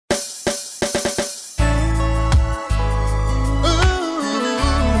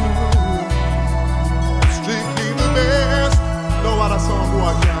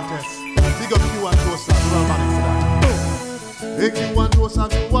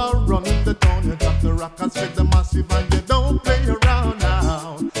rockers with the massive and you don't play around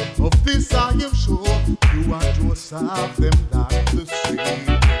now. Of this I am sure, you and Joseph them like the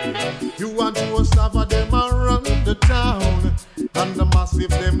street. You and Joseph are them around the town, and the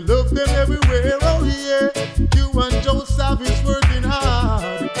massive them love them everywhere. Oh yeah, you and Joseph is working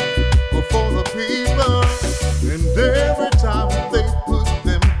hard for the people, and every time they put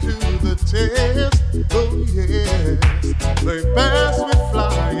them to the test, oh yes, they pass with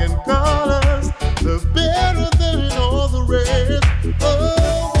flying colors, they're better than all the rest. Oh,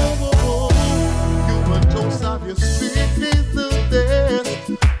 oh, oh, oh. You and Joseph, your street is the best.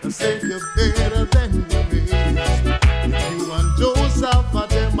 I say you're better than the rest. You and Joseph are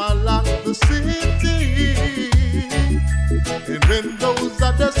them, I like the city. And when those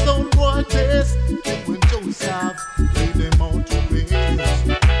are the sound boy test, you and Joseph play them out to rest.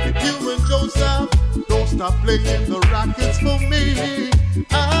 You and Joseph don't stop playing the rockets for me.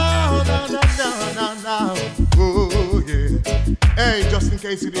 Oh, no, no, no, no, no. Oh, yeah. Hey, just in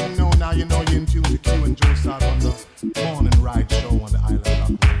case you didn't know, now you know you're in tune to Q and Joseph on the morning ride show on the Island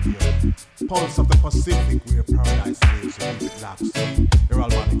Block Radio. Pulse of the Pacific, where paradise lives, so keep it locked. See, you're all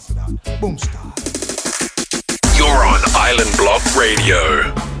running to that. Boom star. You're on Island Block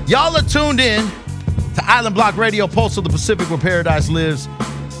Radio. Y'all are tuned in to Island Block Radio, Pulse of the Pacific, where paradise lives.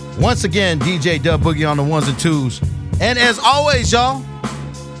 Once again, DJ Dub Boogie on the ones and twos. And as always, y'all,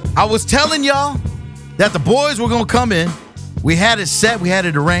 I was telling y'all that the boys were going to come in. We had it set. We had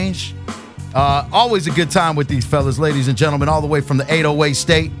it arranged. Always a good time with these fellas, ladies and gentlemen, all the way from the 808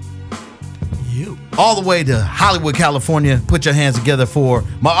 state. All the way to Hollywood, California. Put your hands together for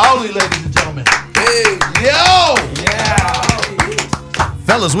Maoli, ladies and gentlemen. Hey, yo! Yeah!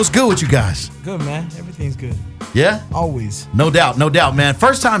 Fellas, what's good with you guys? Good, man. Everything's good. Yeah? Always. No doubt, man.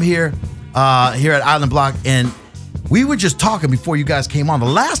 First time here at Island Block, and we were just talking before you guys came on. The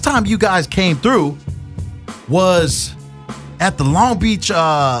last time you guys came through was at the Long Beach,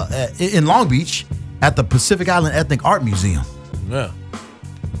 in Long Beach, at the Pacific Island Ethnic Art Museum. Yeah.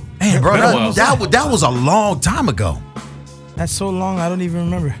 Man, bro, that was a long time ago. That's so long, I don't even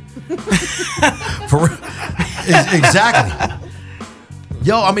remember. For real. Exactly.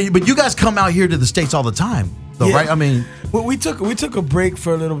 Yo, I mean, but you guys come out here to the States all the time, though, yeah. Right? I mean, well, we took a break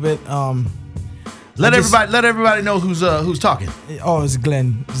for a little bit. Let everybody know who's talking. Oh, it's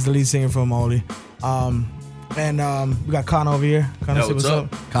Glenn. He's the lead singer from Maoli. And we got Connor over here. Connor, say what's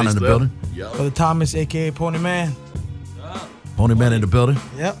up? Connor in the building. Brother Thomas, aka Pony Man. Pony Man in the building.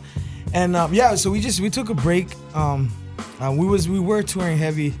 Yep. And so we took a break. We were touring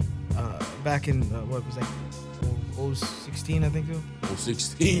heavy back in what was that? 016, I think so.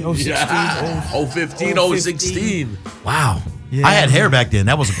 016. 016. Yeah. 015, 016. Wow. Yeah. I had hair back then.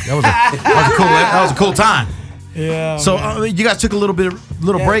 That was a cool time. Yeah. So you guys took a little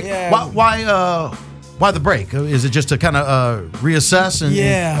break. Yeah. Why the break? Is it just to kind of reassess?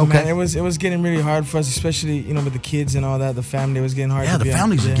 Man, it was getting really hard for us, especially with the kids and all that. The family was getting hard. Yeah, the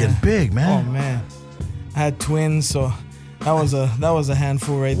families are getting big, man. Oh man, I had twins, so that was a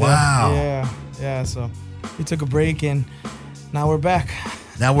handful right there. Wow. Yeah. So we took a break and now we're back.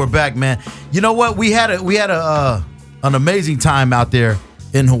 Now we're back, man. You know what? We had an amazing time out there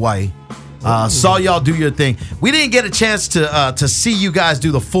in Hawaii. Saw y'all do your thing. We didn't get a chance to see you guys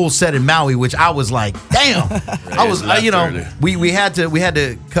do the full set in Maui, which I was like, damn. I was, we had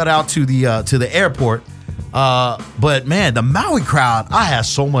to cut out to the airport. But man, the Maui crowd, I had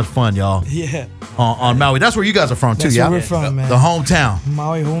so much fun, y'all. Yeah. On Maui. That's where you guys are from too, yeah? That's where we're from, man. The hometown.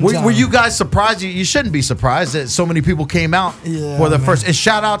 Maui hometown. Were you guys surprised? You shouldn't be surprised that so many people came out for the first. And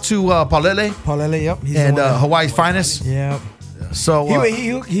shout out to Palele. Palele, yep. He's and Hawaii's finest. Yep. So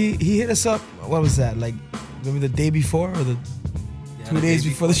he hit us up. What was that? Like maybe the day before or the 2 days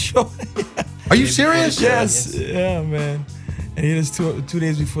before the show? Are you serious? Yes. Yeah, man. And he hit us 2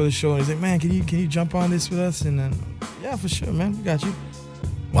 days before the show, and he's like, "Man, can you jump on this with us?" And then, yeah, for sure, man, we got you.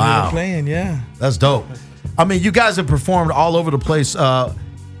 Wow, we were playing, yeah. That's dope. I mean, you guys have performed all over the place.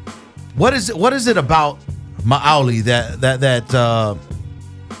 What is it about Maoli that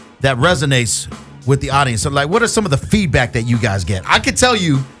resonates with the audience? So, like, what are some of the feedback that you guys get? I could tell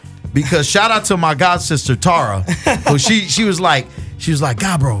you, because shout out to my god sister Tara, who she was like,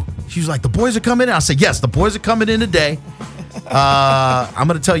 God, bro, she was like, the boys are coming in. I said, yes, the boys are coming in today. I'm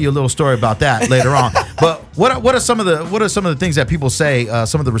gonna tell you a little story about that later on. But what are some of the things that people say?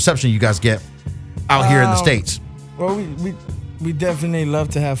 Some of the reception you guys get out here in the States. Well, we definitely love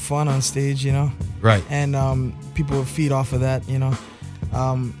to have fun on stage, Right. And people feed off of that,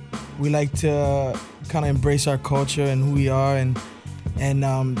 We like to kind of embrace our culture and who we are, and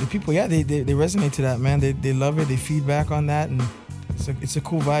the people, yeah, they resonate to that, man. They love it. They feedback on that, and it's a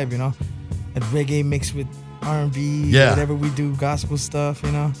cool vibe, that reggae mixed with R&B, Yeah. whatever we do, gospel stuff,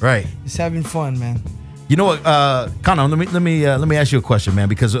 you know. Right. Just having fun, man. You know what, Connor? Let me ask you a question, man,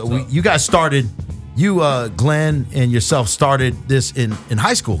 because you guys started, Glenn and yourself started this in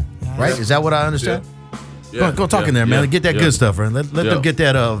high school, right? Is that what I understand? Yeah. Go talk in there, man. Get that good stuff, man. Let them get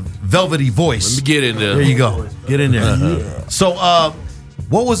that velvety voice. Let me get in there. There you go. Get in there. So,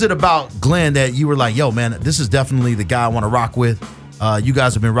 what was it about Glenn that you were like, yo, man, this is definitely the guy I want to rock with? You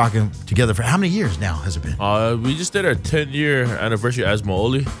guys have been rocking together for how many years now has it been? We just did our 10-year anniversary as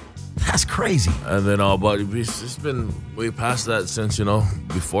Maoli. That's crazy. And then, but it's been way past that since,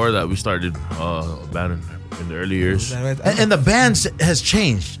 before that we started a band in the early years. And the band has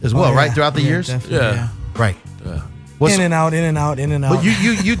changed as well, right? Throughout the years? Definitely, Yeah. Right. Yeah. What's- In and out. But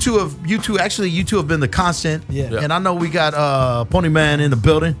you two have been the constant. Yeah. Yeah. And I know we got Pony Man in the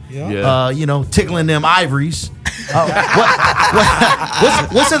building. Yeah. Yeah. Tickling them ivories.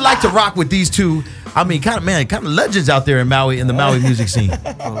 What's it like to rock with these two? I mean, kind of legends out there in Maui, in the Maui music scene.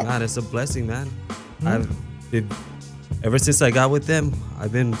 Oh man, it's a blessing, man. Ever since I got with them,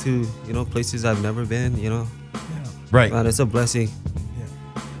 I've been to places I've never been. Right. Man, it's a blessing.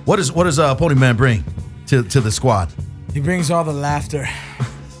 What does Pony Man bring to the squad? He brings all the laughter.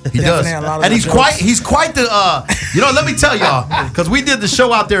 He does, Definitely a lot of and the he's jokes. quite the. Let me tell y'all, because we did the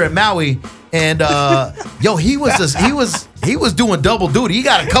show out there in Maui, and he was doing double duty. He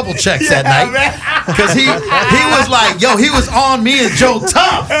got a couple checks that night because he was like, he was on me and Joe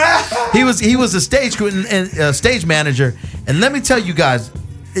Tough. He was a stage crew and stage manager, and let me tell you guys,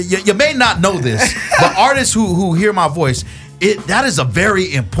 you may not know this, but artists who hear my voice. That is a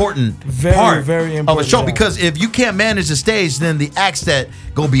very important part very of a show yeah. because if you can't manage the stage, then the acts that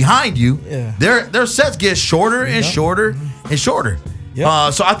go behind you, their sets get shorter and shorter and shorter.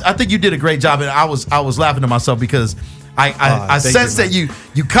 Yep. So I think you did a great job, and I was laughing to myself because I sensed that you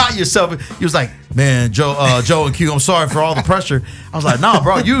caught yourself. You was like, man, Joe and Q, I'm sorry for all the pressure. I was like, nah,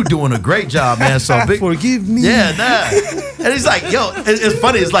 bro, you doing a great job, man. So Forgive me. Yeah, nah. And he's like, it's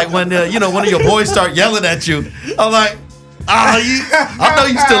funny. It's like when one of your boys start yelling at you. I'm like. I know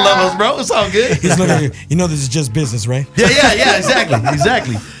you still love us, bro. It's all good. He's looking at you. This is just business, right? Yeah, exactly.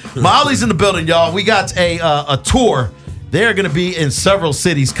 Maoli's in the building, y'all. We got a tour. They're going to be in several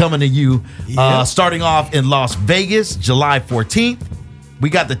cities coming to you, starting off in Las Vegas, July 14th. We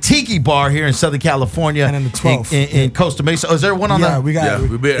got the Tiki Bar here in Southern California. And on the 12th. In Costa Mesa. Oh, is there one on the...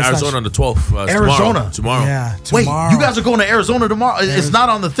 We'll be in Arizona on the 12th. Arizona. Tomorrow. Yeah, Wait, tomorrow. you guys are going to Arizona tomorrow? It's not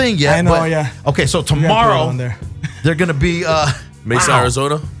on the thing yet. I know, but, yeah. Okay, so We gotta put it tomorrow, on there. they're going to be... Mesa,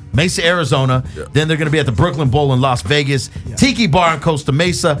 Arizona. Mesa, Arizona. Yeah. Then they're going to be at the Brooklyn Bowl in Las Vegas. Tiki Bar in Costa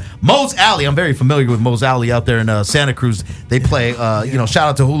Mesa. Moe's Alley. I'm very familiar with Moe's Alley out there in Santa Cruz. They play, shout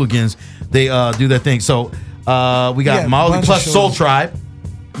out to Hooligans. They do their thing. So we got Maoli bunch plus of Soul shows. Tribe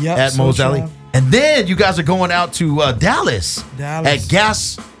at Soul Moe's Tribe. Alley. And then you guys are going out to Dallas at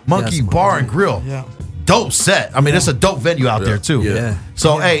Gas Monkey Bar and Grill. Yeah. Dope set. I mean, it's a dope venue out there too. Yeah.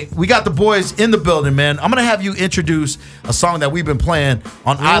 So, hey, we got the boys in the building, man. I'm gonna have you introduce a song that we've been playing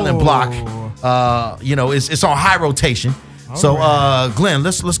on Island Block. It's on high rotation. So, Glenn,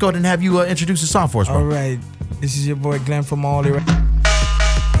 let's go ahead and have you introduce the song for us, bro. All right. This is your boy Glenn from Maoli.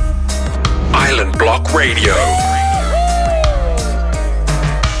 Island Block Radio.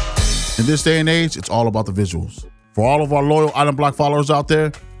 In this day and age, it's all about the visuals. For all of our loyal Island Block followers out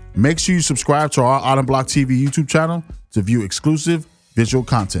there, make sure you subscribe to our Island Block TV YouTube channel to view exclusive visual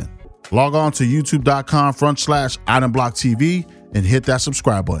content. Log on to youtube.com/Island Block TV and hit that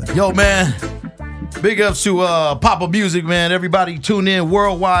subscribe button. Yo, man. Big ups to Papa Music, man. Everybody tune in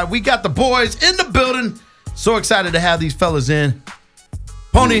worldwide. We got the boys in the building. So excited to have these fellas in.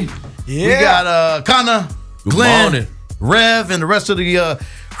 Pony. Yeah. We got Connor, Glenn, morning. Rev, and the rest of the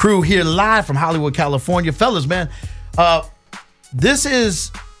crew here live from Hollywood, California. Fellas, man, this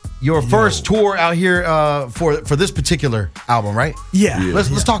is your first tour out here for this particular album, right? Yeah.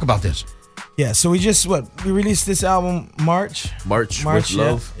 Let's talk about this. Yeah, so we released this album March March with yeah.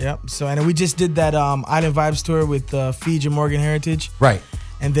 Love. Yep. So and then we just did that Island Vibes tour with Fiji and Morgan Heritage. Right.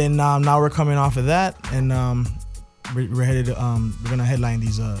 And then now we're coming off of that, and we're headed. We're gonna headline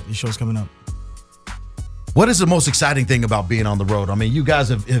these shows coming up. What is the most exciting thing about being on the road? I mean, you guys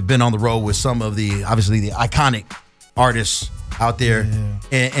have been on the road with some of the iconic artists out there,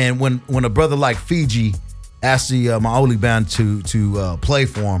 and when a brother like Fiji asks the Maoli band to play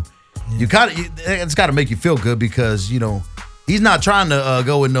for him, it's got to make you feel good because he's not trying to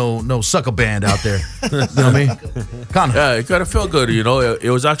go with no sucker band out there. You know what I mean? Kind of. Yeah, it kind of felt good. It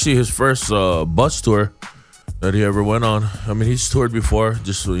was actually his first bus tour that he ever went on. I mean, he's toured before,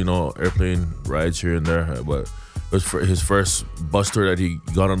 just airplane rides here and there, but it was his first bus tour that he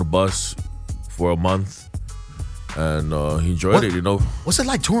got on the bus. for a month, and he enjoyed it. You know, What's it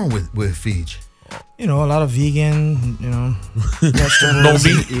like touring with Feej? You know, a lot of vegan, you know, no vegetables.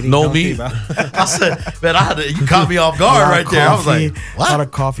 meat, no meat. I said, man, you caught me off guard right there. I was like, A what? lot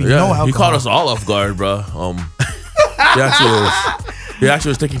of coffee, no Yeah, alcohol. he caught us all off guard, bro. He actually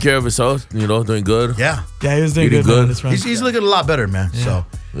was taking care of himself. You know, doing good. Yeah. Yeah, he was doing Eating good. good. On this run. He's looking a lot better, man. Yeah.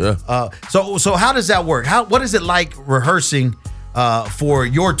 So how does that work? What is it like rehearsing for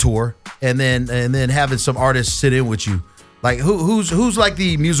your tour and then having some artists sit in with you? Like who's like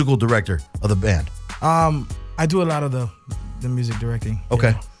the musical director of the band? I do a lot of the music directing.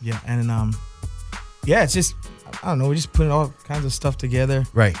 Okay. Yeah, and yeah, it's just I don't know. We just putting all kinds of stuff together.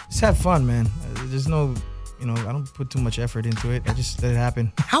 Right. Just have fun, man. There's no, you know, I don't put too much effort into it. I just let it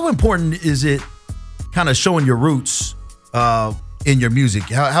happen. How important is it kind of showing your roots in your music?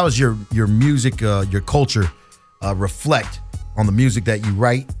 How is your music, your culture reflect on the music that you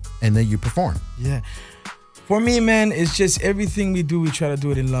write and then you perform? Yeah. For me, man, it's just everything we do, we try to do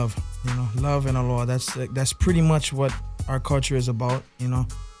it in love. You know, love and Allah. That's pretty much what our culture is about. You know,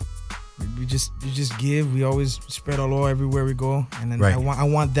 we just give. We always spread Allah everywhere we go, and then Right. I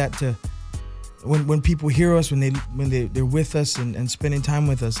want that to when people hear us, when they're with us and spending time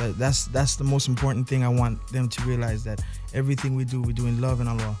with us. That's the most important thing. I want them to realize that everything we do in love and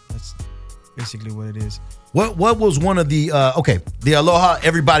Allah. That's basically what it is. What was one of the the Aloha?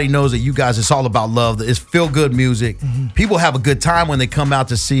 Everybody knows that you guys, it's all about love. It's feel good music. People have a good time when they come out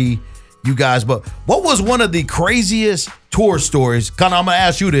to see you guys. But what was one of the craziest tour stories? Kind of, I'm gonna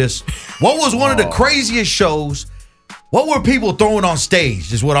ask you this. What was one of the craziest shows? What were people throwing on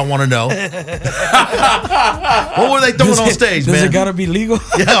stage? Is what I want to know. What were they throwing on stage, man? Does it gotta be legal?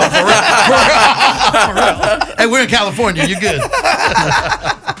 Yeah, for real. Hey, we're in California. You're good.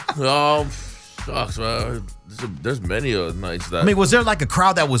 Shucks, man. There's many nights that. I mean, was there like a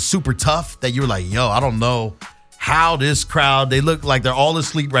crowd that was super tough that you were like, yo, I don't know how this crowd, they look like they're all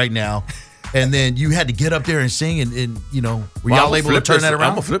asleep right now. And then you had to get up there and sing and you know, were y'all able to turn that around? I'm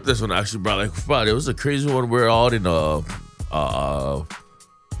gonna flip this one actually, bro. Like, bro, it was a crazy one. We're out in Iowa,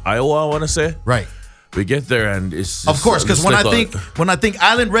 I want to say. Right. We get there and it's Of course, because when like I think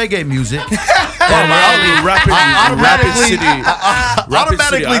island reggae music,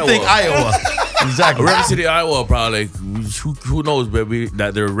 automatically think Iowa. Exactly. Rapid City, Iowa, probably. Who knows, baby?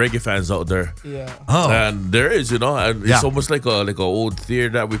 That there are reggae fans out there. Yeah. Oh. And there is, you know, and Yeah. it's almost like a old theater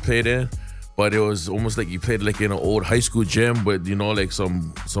that we played in, but it was almost like you played like in an old high school gym, but you know, like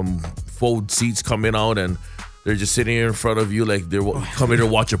some fold seats coming out and they're just sitting here in front of you, like they're coming to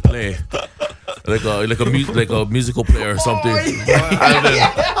watch a play. Like a musical player or something,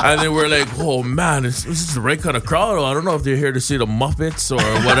 and then we're like, oh man, this is the right kind of crowd. I don't know if they're here to see the Muppets or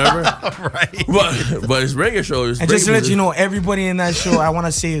whatever, Right. But it's reggae show. It's And just to reggae let music. you know, everybody in that show, I want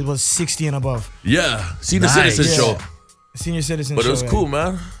to say it was 60 and above. Yeah, senior Nice. citizen show, Senior citizen but show. it was cool,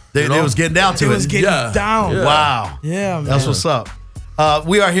 man. They You know? was getting down to It it. was getting Yeah. down. Yeah. Wow. Yeah, man. That's what's up.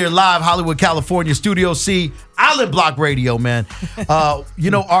 We are here live, Hollywood, California, Studio C, Island Block Radio, man. You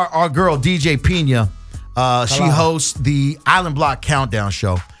know, our girl, DJ Pina, she hosts the Island Block Countdown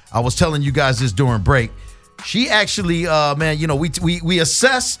Show. I was telling you guys this during break. She actually, man, you know, we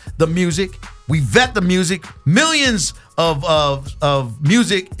assess the music. We vet the music. Millions of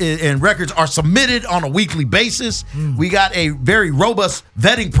music and records are submitted on a weekly basis. We got a very robust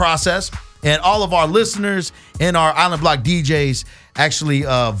vetting process. And all of our listeners and our Island Block DJs actually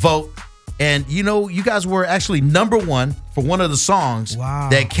vote. And, you know, you guys were actually number one for one of the songs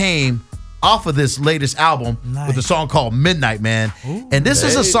that came off of this latest album with a song called Midnight, man. And this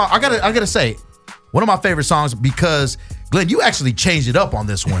is a song, I gotta say, one of my favorite songs because, Glenn, you actually changed it up on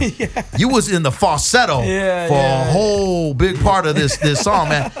this one. You was in the falsetto for a whole big part of this song,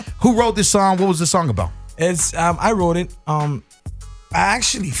 man. Who wrote this song? What was this song about? It's I wrote it. I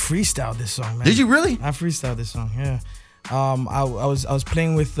actually freestyled this song, man. Did you really? I freestyled this song, yeah. I was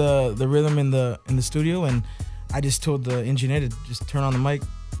playing with the rhythm in the studio, and I just told the engineer to just turn on the mic,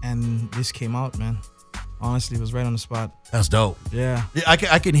 and this came out, man. Honestly, it was right on the spot. That's dope. Yeah.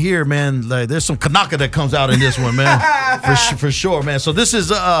 I can hear, man, like there's some Kanaka that comes out in this one, man. for sure, man. So this is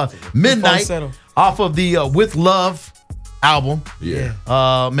Midnight falsetto. off of the With Love album. Yeah.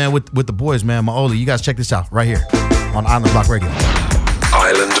 Man, with the boys, man, Maoli. You guys check this out right here on Island Block Radio.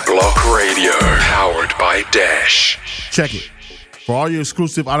 Island Block Radio, powered by Dash. Check it. For all your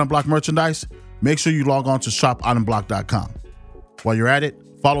exclusive Island Block merchandise, make sure you log on to shopislandblock.com. While you're at it,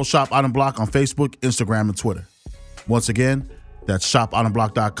 follow Shop Island Block on Facebook, Instagram, and Twitter. Once again, that's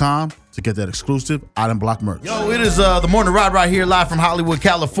shopislandblock.com to get that exclusive Island Block merch. Yo, it is the Morning Ride right here, live from Hollywood,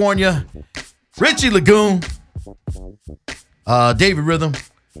 California. Richie Lagoon, David Rhythm,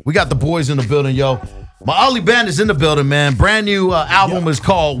 We got the boys in the building, yo. Ma'ali Band is in the building, man. Brand new album is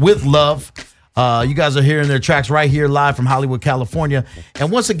called With Love. You guys are hearing their tracks right here live from Hollywood, California.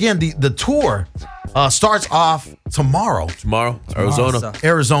 And once again, the tour starts off tomorrow. Arizona.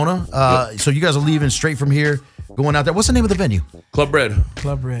 Arizona. So you guys are leaving straight from here, going out there. What's the name of the venue? Club Red.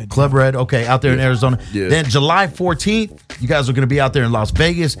 Club Red. Okay, out there in Arizona. Yeah. Then July 14th, you guys are going to be out there in Las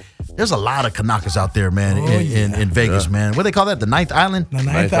Vegas. There's a lot of Kanakas out there, man, in Vegas, man. What do they call that? The Ninth Island? The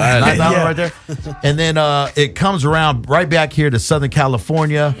Ninth Island. Ninth Island right there. And then it comes around right back here to Southern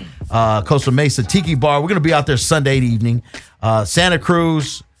California, Costa Mesa Tiki Bar. We're going to be out there Sunday evening. Santa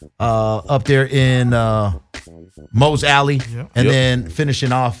Cruz up there in Moe's Alley. Yep. And then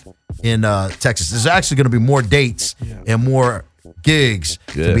finishing off in Texas. There's actually going to be more dates and more gigs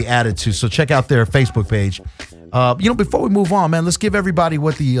to be added to. So check out their Facebook page. Before we move on, man, let's give everybody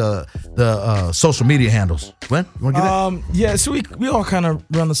what the social media handles. Glenn, you want to get that? Yeah, so we all kind of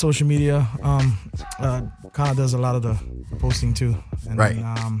run the social media. Kind of does a lot of the posting too. And Right.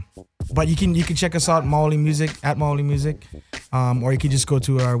 Then, but you can check us out, Ma'ali Music, at Ma'ali Music, or you can just go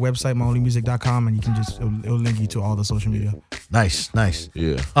to our website, Ma'aliMusic.com, and you can just it'll link you to all the social media. Nice.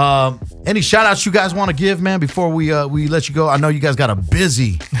 Yeah. Any shout outs you guys want to give, man, before we let you go? I know you guys got a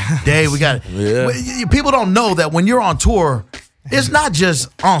busy day. People don't know that when you're on tour, it's not just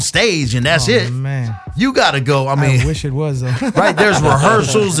on stage and that's it. Man, You got to go. I mean, I wish it was though. right? There's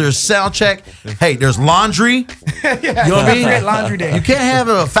rehearsals, there's sound check. Hey, there's laundry. You know what I mean? Great laundry day. You can't have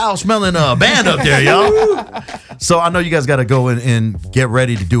a foul smelling band up there, yo. So I know you guys got to go and get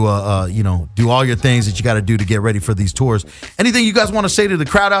ready to do do all your things that you got to do to get ready for these tours. Anything you guys want to say to the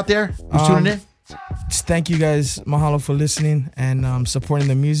crowd out there who's tuning in? Just thank you guys, mahalo, for listening and supporting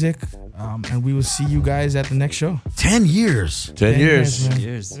the music. And we will see you guys at the next show. 10 years. 10 years. man.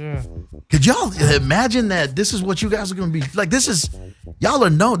 Years. Yeah. Could y'all imagine that this is what you guys are going to be like?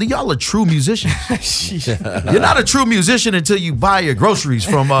 Y'all are true musicians. You're not a true musician until you buy your groceries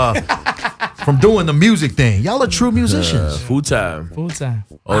from doing the music thing. Y'all are true musicians. Full time. Full time.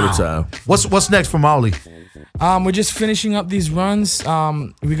 All the time. What's next for Ma'ali? We're just finishing up these runs.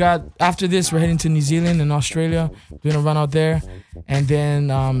 We got after this, we're heading to New Zealand and Australia, doing a run out there, and then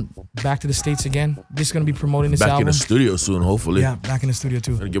back to the States again. Just gonna be promoting this Back album. in the studio soon, hopefully. Yeah, back in the studio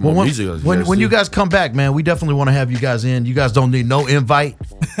too. Gotta get more music. When you guys come back, man, we definitely want to have you guys in. You guys don't need no invite.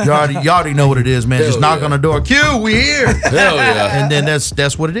 You already know what it is, man. Just knock on the door. Q, we here. Hell yeah. And then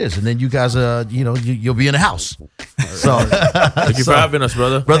that's what it is. And then you guys, you'll be in the house. So Thank you for having us,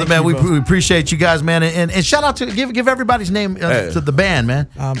 brother. brother, man, you, bro. we appreciate you guys, man, and shout out to give everybody's name to the band, man.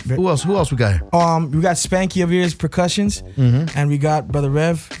 Who else we got here? We got Spanky of Ears percussions, and we got Brother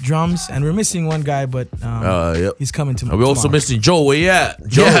Rev drums, and we're missing one guy, but Yep. he's coming tomorrow. And we're also missing Joe. Where you at?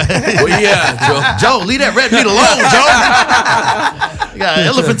 Joe. Where you at, Joe? Joe, leave that red meat alone, Joe. You got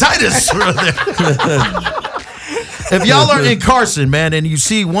elephantitis right there. If y'all are in Carson, man, and you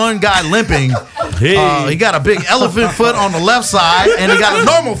see one guy limping, he got a big elephant foot on the left side, and he got a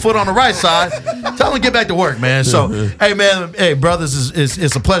normal foot on the right side. Tell him to get back to work, man. So, hey, man, brothers,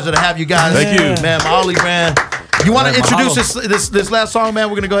 it's a pleasure to have you guys. Thank you. Man, Ma'ali, man. You want to introduce this last song, man?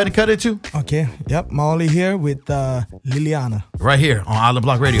 We're going to go ahead and cut it to? Okay, yep, Ma'ali here with Liliana. Right here on Island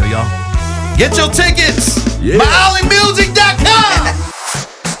Block Radio, y'all. Get your tickets. Yeah. Ma'aliMusic.com.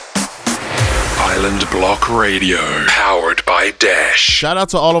 Island Block Radio, powered by Dash. Shout out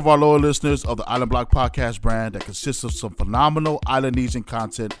to all of our loyal listeners of the Island Block Podcast brand that consists of some phenomenal Islandesian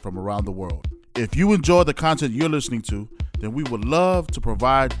content from around the world. If you enjoy the content you're listening to, then we would love to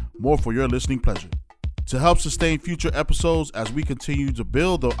provide more for your listening pleasure. To help sustain future episodes as we continue to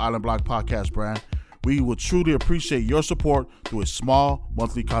build the Island Block Podcast brand, we would truly appreciate your support through a small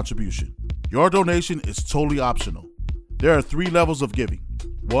monthly contribution. Your donation is totally optional. There are 3 levels of giving: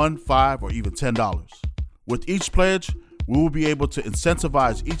 $1, $5, or even $10. With each pledge, we will be able to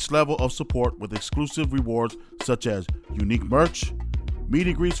incentivize each level of support with exclusive rewards such as unique merch, meet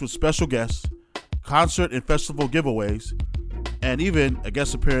and greets with special guests, concert and festival giveaways, and even a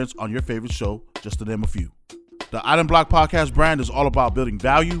guest appearance on your favorite show, just to name a few. The Island Block Podcast brand is all about building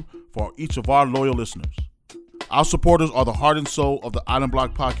value for each of our loyal listeners. Our supporters are the heart and soul of the Island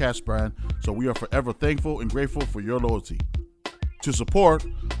Block Podcast brand, so we are forever thankful and grateful for your loyalty. To support,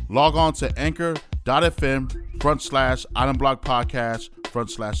 log on to anchor.fm/Island Block Podcast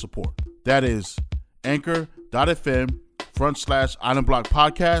 /support. That is anchor.fm/Island Block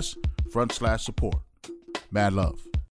Podcast /support. Mad love.